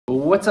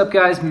What's up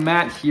guys,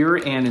 Matt here,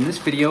 and in this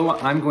video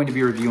I'm going to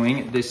be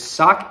reviewing this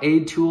sock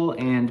aid tool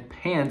and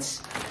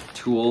pants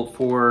tool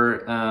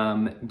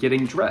for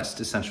getting dressed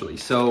essentially.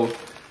 So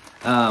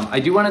I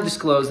do want to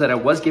disclose that I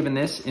was given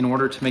this in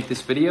order to make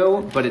this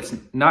video, but it's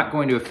not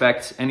going to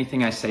affect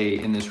anything I say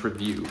in this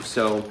review.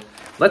 So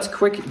let's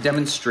quick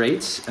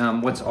demonstrate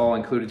what's all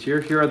included here.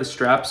 Here are the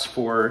straps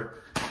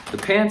for the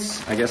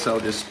pants. I guess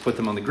I'll just put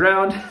them on the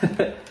ground.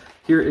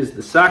 Here is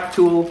the sock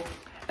tool.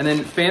 And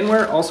then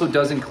Fanwer also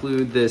does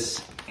include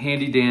this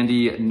handy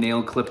dandy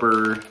nail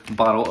clipper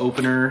bottle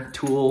opener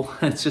tool.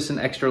 It's just an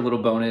extra little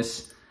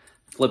bonus.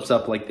 Flips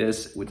up like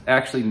this. It's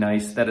actually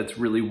nice that it's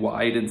really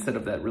wide instead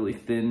of that really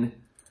thin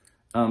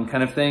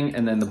kind of thing.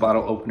 And then the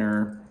bottle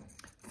opener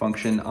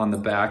function on the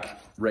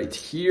back right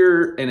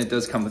here. And it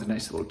does come with a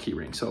nice little key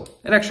ring. So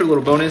an extra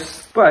little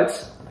bonus.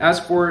 But as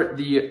for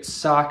the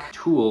sock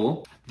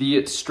tool,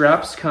 the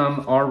straps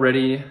come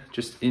already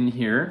just in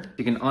here.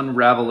 You can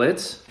unravel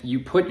it.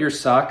 You put your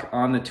sock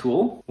on the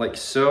tool like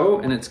so,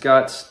 and it's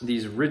got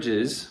these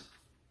ridges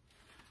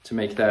to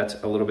make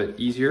that a little bit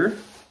easier.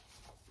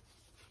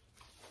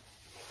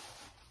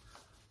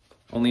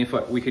 Only if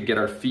we could get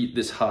our feet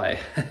this high.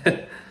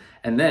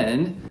 And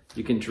then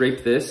you can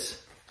drape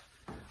this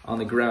on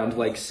the ground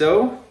like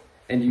so,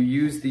 and you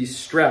use these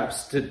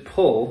straps to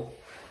pull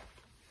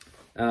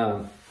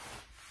and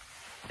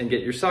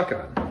get your sock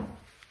on.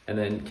 And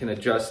then can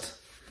adjust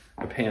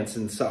the pants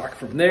and sock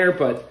from there.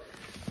 But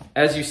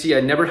as you see,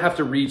 I never have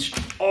to reach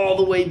all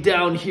the way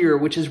down here,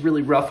 which is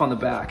really rough on the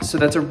back. So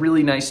that's a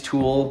really nice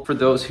tool for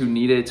those who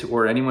need it,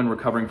 or anyone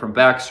recovering from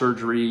back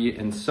surgery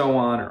and so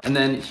on. And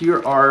then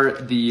here are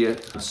the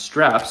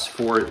straps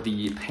for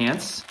the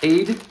pants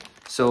aid.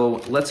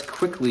 So let's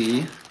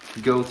quickly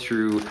go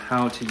through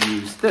how to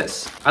use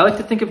this. I like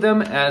to think of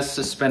them as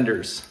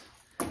suspenders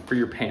for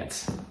your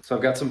pants. So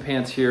I've got some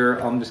pants here.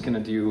 I'm just gonna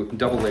do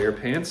double layer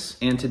pants.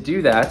 And to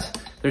do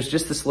that, there's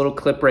just this little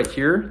clip right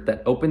here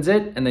that opens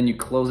it, and then you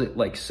close it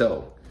like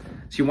so.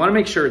 So you wanna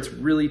make sure it's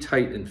really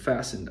tight and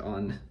fastened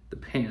on the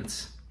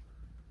pants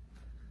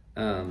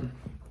so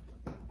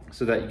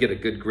that you get a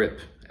good grip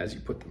as you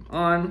put them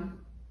on.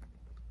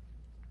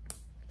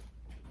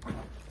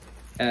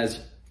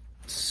 As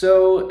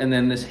so, and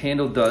then this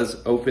handle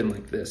does open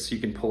like this. So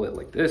you can pull it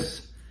like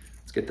this.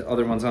 Let's get the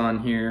other ones on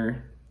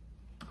here.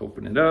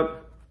 Open it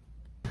up.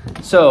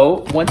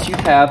 So once you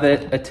have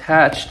it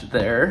attached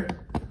there,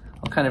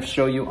 I'll kind of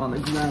show you on the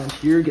ground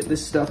here, get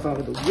this stuff out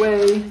of the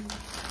way.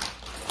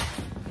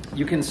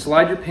 You can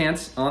slide your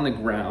pants on the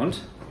ground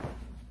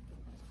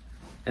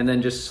and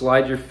then just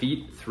slide your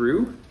feet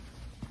through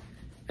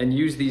and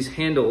use these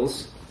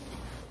handles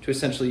to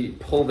essentially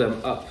pull them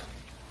up.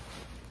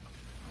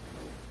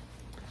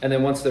 And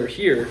then once they're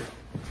here,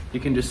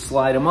 you can just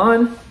slide them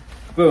on,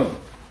 boom.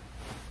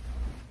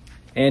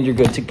 And you're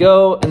good to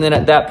go. And then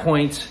at that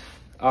point,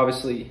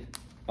 obviously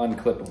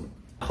unclip them.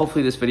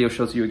 Hopefully this video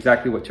shows you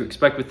exactly what to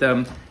expect with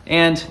them.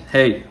 And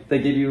hey, they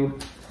give you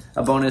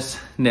a bonus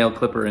nail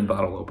clipper and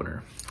bottle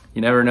opener.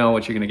 You never know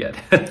what you're gonna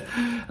get.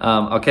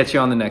 I'll catch you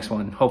on the next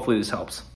one. Hopefully this helps.